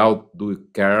without due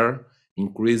care,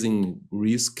 increasing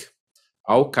risk,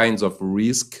 all kinds of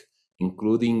risk,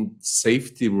 including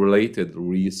safety-related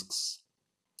risks.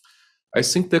 I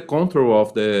think the control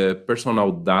of the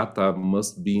personal data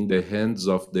must be in the hands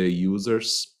of the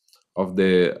users, of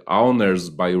the owners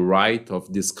by right of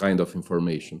this kind of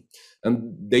information.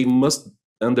 And they must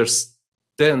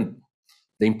understand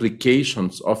the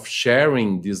implications of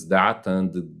sharing this data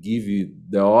and give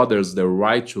the others the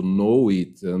right to know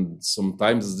it and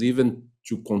sometimes even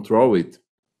to control it.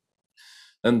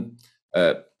 And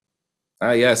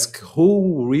I ask,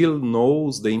 who really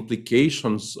knows the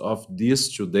implications of this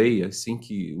today? I think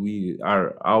we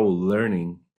are all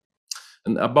learning.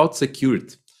 And about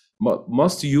security,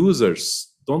 most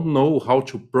users don't know how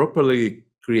to properly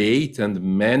create and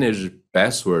manage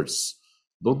passwords,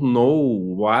 don't know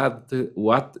what it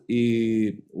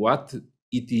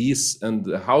is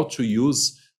and how to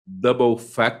use double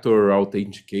factor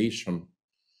authentication.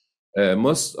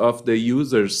 Most of the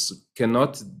users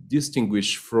cannot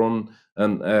distinguish from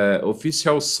an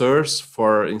official source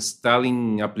for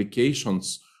installing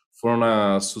applications from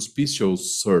a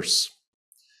suspicious source.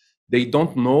 They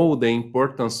don't know the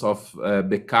importance of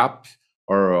backup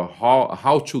or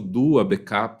how to do a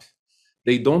backup.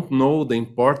 They don't know the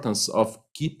importance of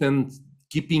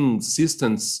keeping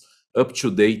systems up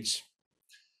to date.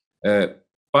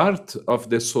 Part of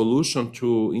the solution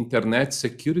to internet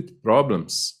security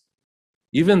problems,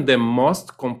 even the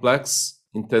most complex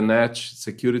internet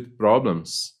security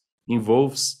problems,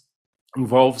 involves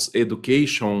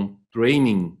education,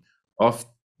 training of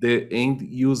the end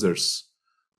users,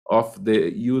 of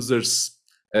the users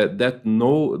that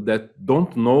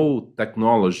don't know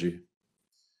technology.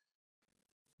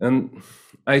 And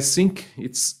I think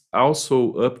it's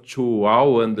also up to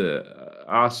all and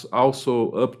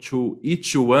also up to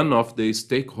each one of the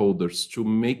stakeholders to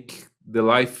make the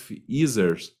life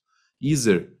easier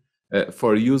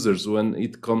for users when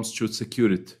it comes to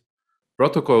security.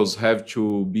 Protocols have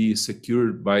to be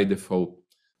secured by default.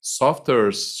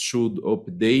 Softwares should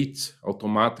update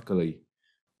automatically.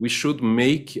 We should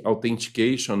make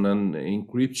authentication and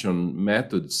encryption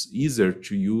methods easier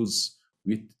to use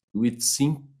with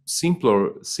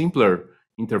simpler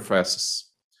interfaces.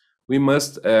 we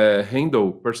must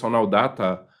handle personal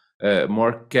data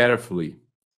more carefully.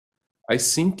 I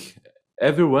think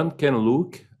everyone can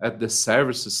look at the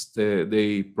services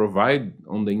they provide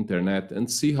on the internet and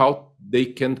see how they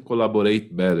can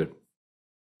collaborate better.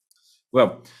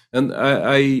 Well, and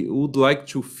I would like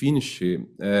to finish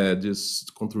this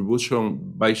contribution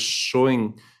by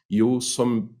showing you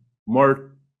some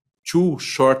more 2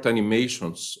 short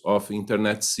animations of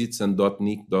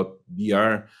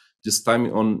internetcitizen.nic.br, this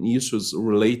time on issues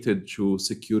related to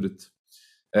security.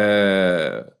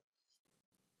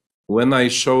 When I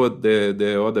showed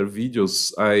the other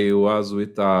videos, I was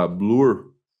with a blur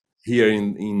here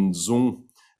in Zoom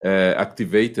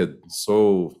activated.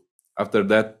 So after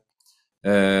that,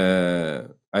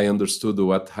 I understood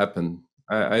what happened.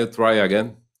 I'll try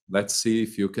again. Let's see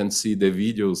if you can see the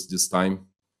videos this time.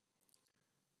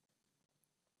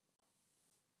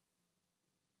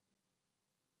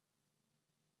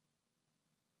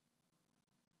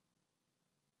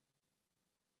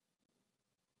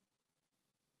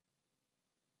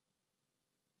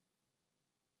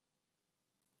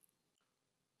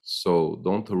 So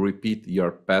don't repeat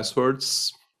your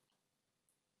passwords.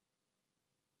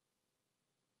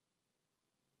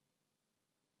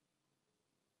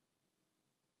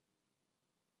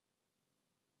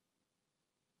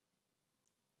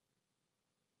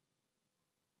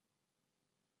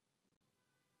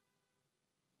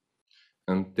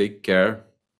 And take care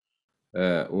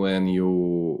when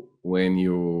you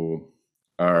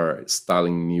are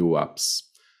installing new apps.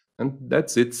 And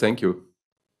that's it. Thank you.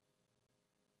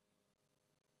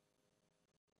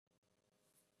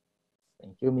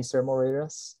 Thank you, Mr.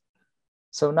 Moreiras.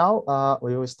 So now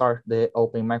we will start the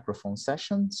open microphone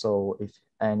session. So if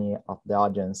any of the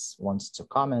audience wants to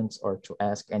comment or to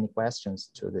ask any questions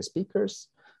to the speakers,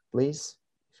 please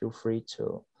feel free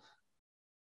to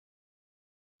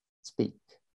speak.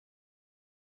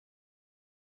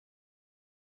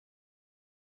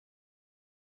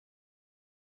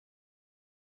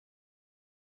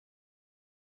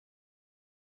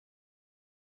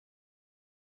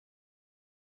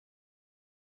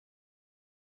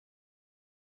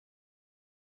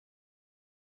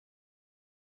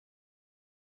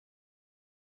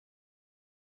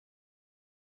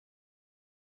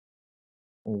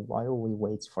 While we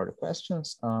wait for the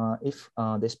questions, if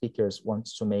the speakers want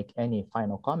to make any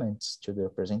final comments to the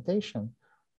presentation,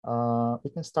 we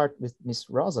can start with Ms.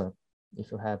 Rosa.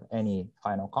 If you have any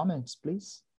final comments,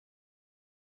 please.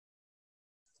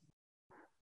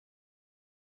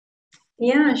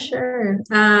 Yeah, sure.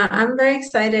 I'm very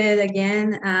excited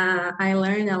again. I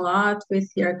learned a lot with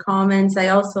your comments. I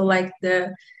also like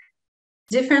the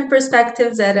different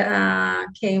perspectives that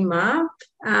came up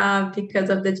because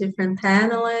of the different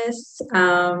panelists.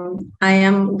 I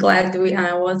am glad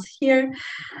I was here.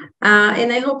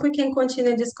 And I hope we can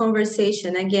continue this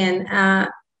conversation. Again,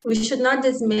 we should not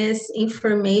dismiss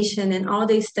information and all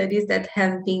the studies that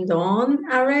have been done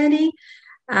already.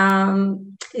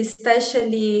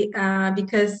 Especially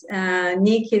because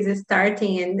Nick is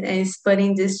starting and is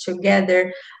putting this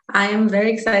together. I am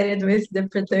very excited with the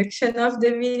production of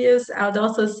the videos. I would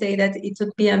also say that it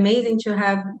would be amazing to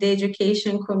have the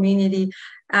education community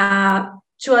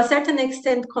to a certain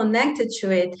extent connected to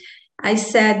it. I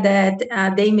said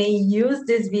that they may use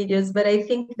these videos, but I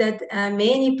think that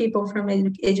many people from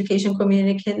education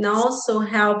community can also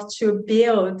help to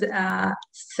build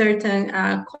certain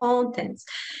contents.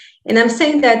 And I'm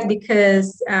saying that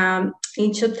because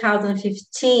in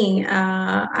 2015,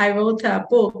 I wrote a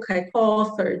book, I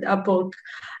co-authored a book,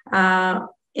 and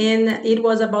it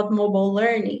was about mobile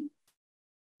learning.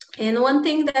 And one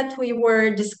thing that we were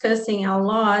discussing a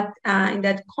lot in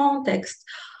that context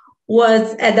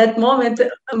was at that moment,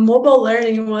 mobile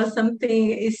learning was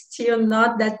something still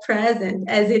not that present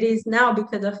as it is now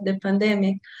because of the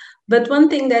pandemic. But one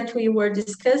thing that we were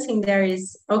discussing there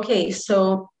is, okay,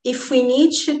 so if we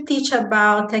need to teach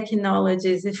about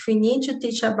technologies, if we need to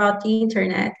teach about the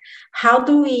internet, how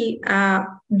do we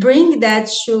bring that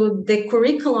to the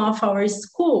curriculum of our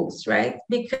schools, right?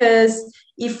 Because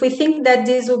if we think that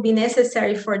this will be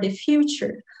necessary for the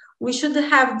future, we should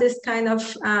have this kind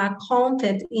of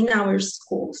content in our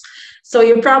schools. So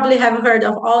you probably have heard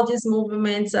of all these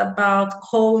movements about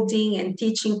coding and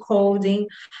teaching coding.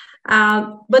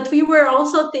 But we were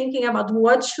also thinking about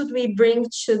what should we bring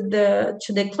to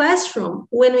the classroom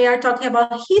when we are talking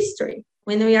about history,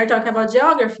 when we are talking about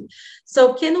geography.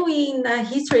 So can we in a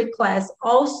history class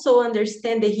also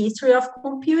understand the history of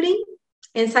computing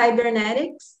and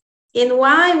cybernetics? and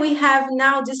why we have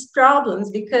now these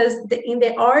problems, because in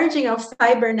the origin of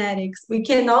cybernetics, we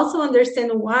can also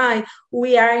understand why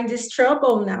we are in this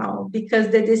trouble now, because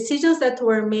the decisions that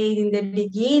were made in the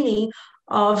beginning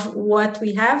of what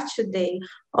we have today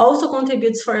also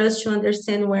contributes for us to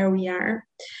understand where we are.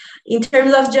 In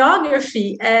terms of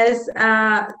geography, as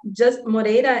just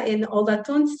Moreira and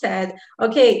Olatun said,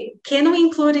 okay, can we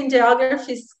include in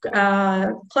geography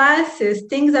classes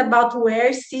things about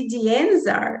where CDNs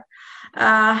are?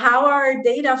 How our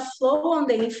data flow on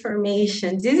the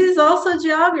information? This is also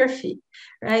geography,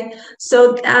 right?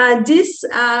 So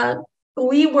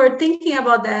we were thinking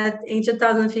about that in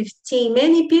 2015.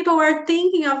 Many people were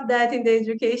thinking of that in the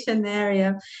education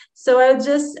area. So I'll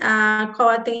just call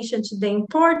attention to the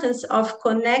importance of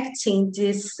connecting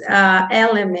these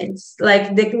elements,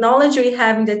 like the knowledge we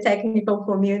have in the technical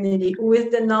community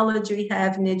with the knowledge we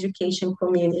have in the education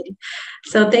community.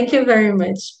 So thank you very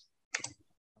much.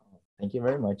 Thank you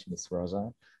very much, Ms.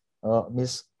 Rosa.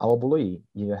 Ms. Awabului,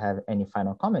 do you have any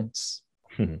final comments?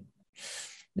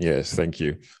 Yes, thank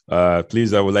you.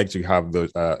 Please, I would like to have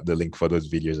the link for those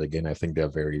videos again. I think they're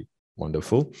very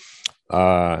wonderful.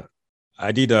 I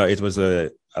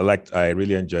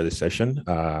really enjoyed the session.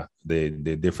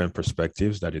 The different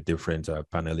perspectives that the different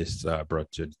panelists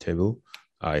brought to the table.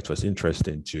 It was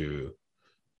interesting to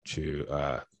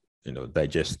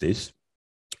digest this.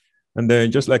 And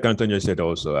then, just like Antonio said,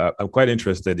 also, I'm quite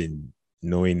interested in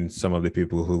knowing some of the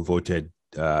people who voted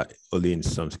only in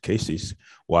some cases,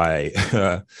 why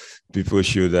people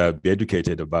should be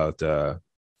educated about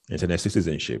internet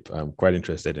citizenship. I'm quite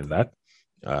interested in that.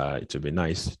 It would be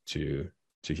nice to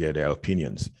hear their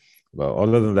opinions. But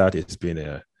other than that, it's been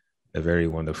a very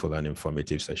wonderful and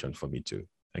informative session for me too.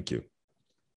 Thank you.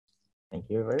 Thank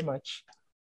you very much.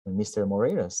 And Mr.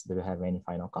 Moreiras, do you have any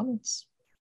final comments?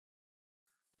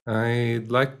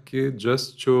 I'd like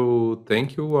just to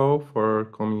thank you all for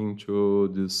coming to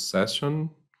this session.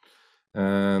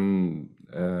 And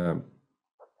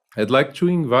I'd like to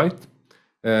invite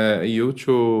you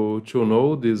to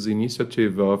know this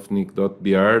initiative of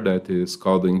NIC.br that is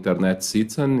called Internet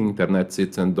Citizen,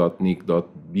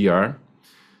 internetcitizen.nic.br.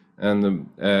 And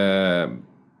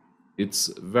it's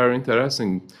very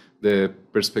interesting, the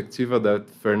perspective that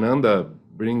Fernanda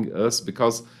brings us,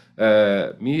 because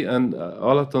me and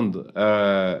Olaton,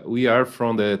 we are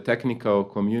from the technical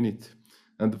community,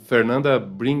 and Fernanda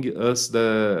brings us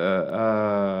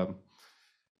the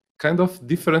kind of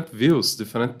different views,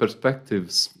 different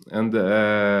perspectives, and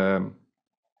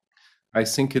I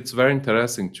think it's very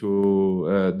interesting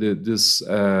to these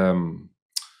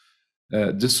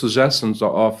suggestions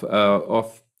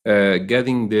of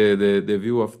getting the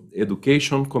view of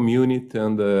education community,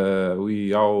 and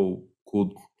we all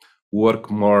could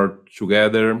work more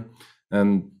together,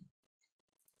 and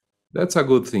that's a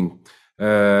good thing.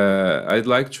 I'd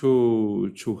like to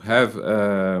have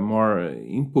more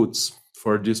inputs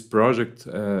for this project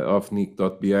of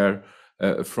nic.br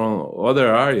from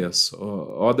other areas,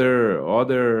 or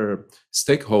other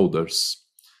stakeholders,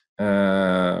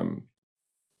 and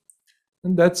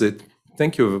that's it.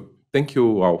 Thank you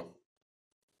all.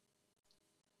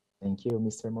 Thank you,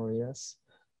 Mr. Moreiras.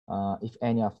 If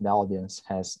any of the audience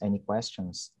has any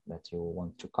questions that you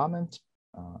want to comment,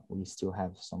 we still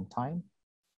have some time.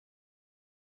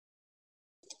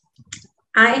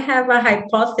 I have a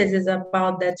hypothesis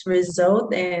about that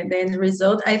result, and the end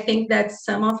result, I think that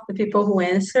some of the people who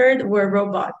answered were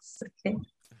robots. Okay.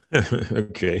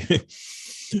 Okay.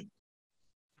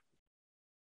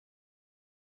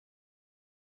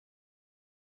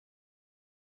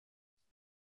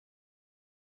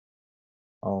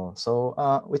 So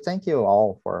we thank you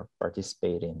all for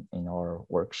participating in our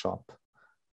workshop.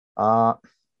 I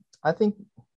think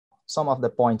some of the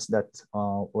points that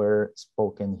were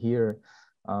spoken here,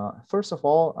 first of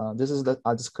all, this is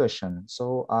a discussion.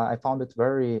 So I found it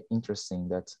very interesting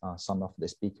that some of the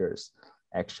speakers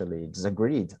actually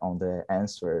disagreed on the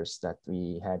answers that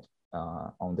we had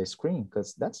on the screen,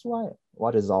 because that's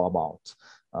what it's all about.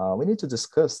 We need to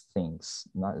discuss things,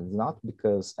 not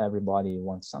because everybody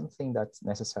wants something that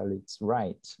necessarily it's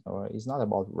right, or it's not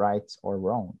about right or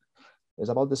wrong. It's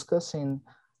about discussing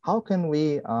how can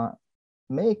we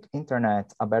make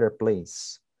internet a better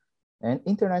place. And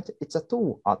internet, it's a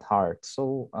tool at heart.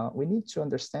 So we need to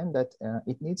understand that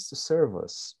it needs to serve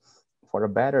us for a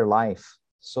better life.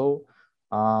 So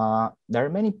there are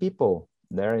many people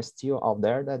that are still out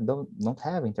there that don't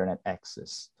have internet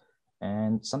access.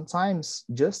 And sometimes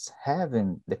just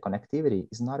having the connectivity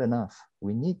is not enough.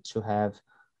 We need to have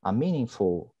a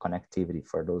meaningful connectivity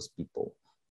for those people.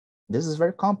 This is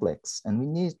very complex, and we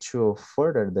need to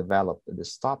further develop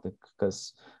this topic,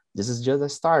 because this is just a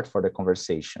start for the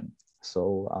conversation.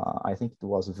 So I think it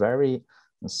was very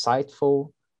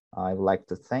insightful. I would like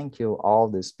to thank you all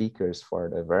the speakers for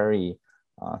the very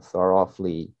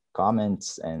thoroughly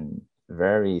comments and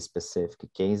very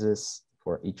specific cases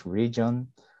for each region.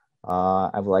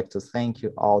 I would like to thank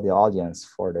you all the audience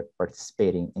for the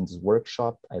participating in this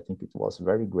workshop. I think it was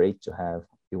very great to have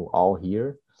you all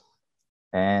here.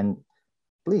 And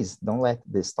please don't let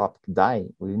this topic die.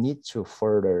 We need to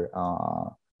further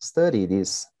study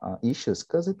these issues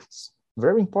because it's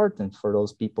very important for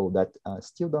those people that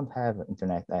still don't have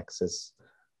internet access.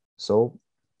 So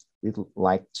we'd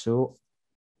like to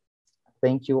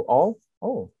thank you all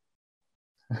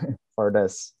for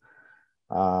this,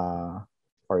 for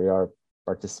your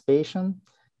participation,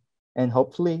 and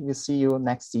hopefully we'll see you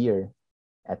next year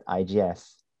at IGF.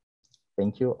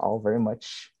 Thank you all very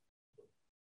much.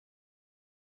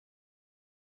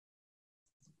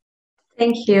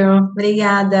 Thank you.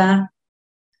 Obrigada.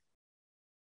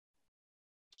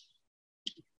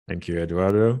 Thank you,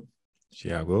 Eduardo,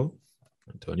 Thiago,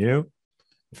 Antonio,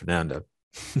 Fernanda.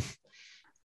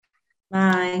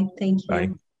 Bye. Thank you. Bye.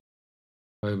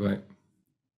 Bye-bye.